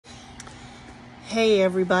Hey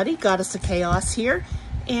everybody, Goddess of Chaos here,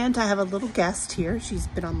 and I have a little guest here. She's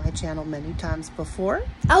been on my channel many times before.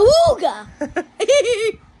 Awooga!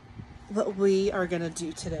 What we are going to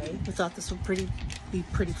do today, we thought this would be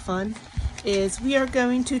pretty fun, is we are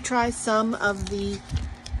going to try some of the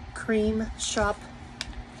Creme Shop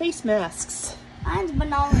face masks. Mine's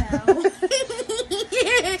banana.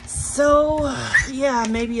 So, yeah,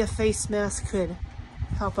 maybe a face mask could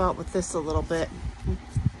help out with this a little bit.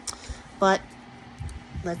 But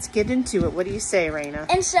let's get into it. What do you say, Raina?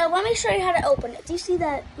 And so let me show you how to open it. Do you see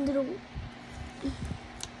that little...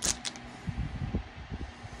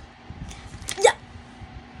 Yeah.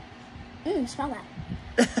 Smell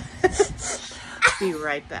that. Be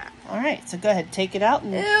right back. All right, so go ahead, take it out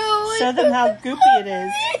and show them how goopy it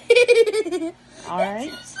is. All right.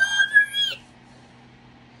 It's so slobbery.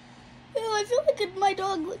 Ew, I feel like my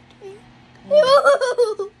dog licked me. Move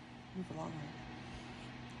along.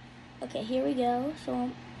 Okay, here we go. So,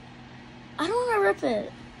 I don't want to rip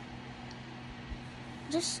it.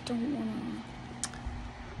 Just don't want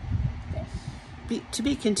to. To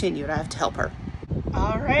be continued. I have to help her.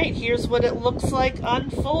 All right, here's what it looks like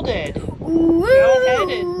unfolded. Go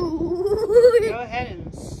ahead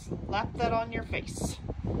and slap that on your face.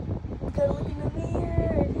 Go look in the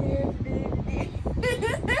mirror.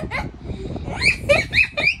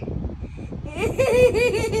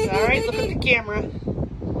 All right, look at the camera.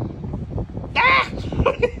 Ah!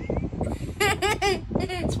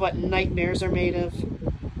 That's what nightmares are made of.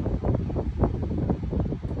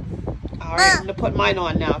 All right, I'm gonna put mine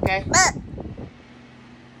on now, okay?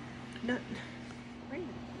 No.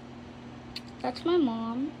 That's my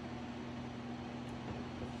mom.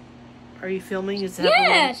 Are you filming? Is that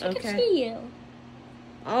yes, okay. I can see you.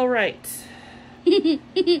 All right.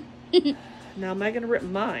 Now, am I gonna rip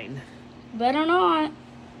mine? Better not.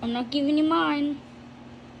 I'm not giving you mine.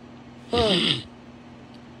 I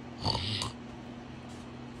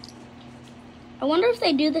wonder if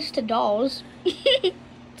they do this to dolls. To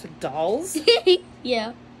dolls?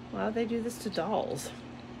 Yeah. Why would they do this to dolls?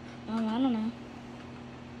 I don't know.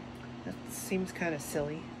 That seems kind of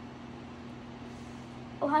silly.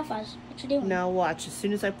 Oh, high fives. What you doing? Now watch. As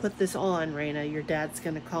soon as I put this on, Raina, your dad's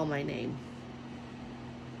going to call my name.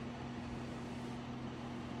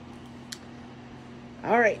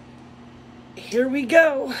 All right. Here we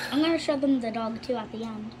go. I'm going to show them the dog, too, at the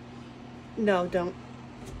end. No, don't.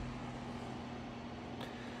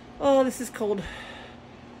 Oh, this is cold.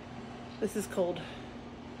 This is cold.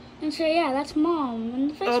 And so, yeah, that's Mom in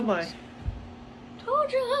the face Oh, mask. my.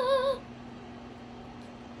 Told ya!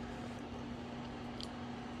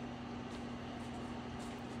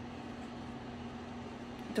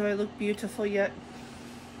 Do I look beautiful yet?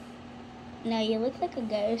 No, you look like a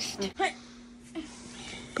ghost.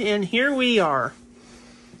 And here we are.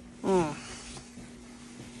 Mm.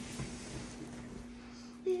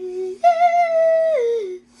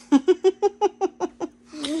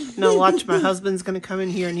 Now watch, my husband's going to come in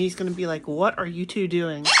here and he's going to be like, what are you two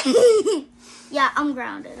doing? Yeah, I'm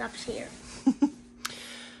grounded up here.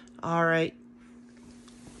 All right.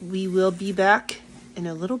 We will be back in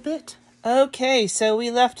a little bit. Okay, so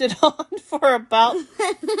we left it on for about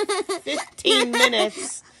 15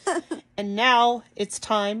 minutes. And now it's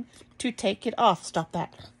time to take it off. Stop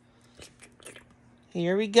that.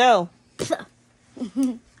 Here we go.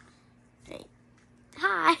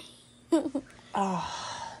 Hi.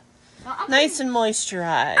 Oh, nice and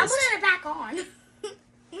moisturized. I'm putting it back on.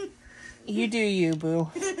 You do you, boo.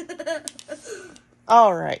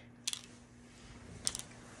 All right.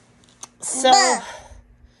 So,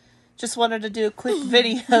 just wanted to do a quick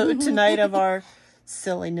video tonight of our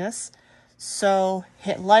silliness. So,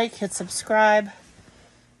 hit like, hit subscribe,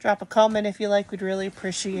 drop a comment if you like. We'd really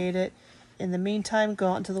appreciate it. In the meantime, go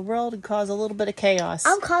out into the world and cause a little bit of chaos.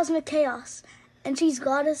 I'm Cosmic Chaos, and she's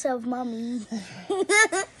Goddess of Mommy.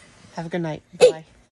 Have a good night. Bye.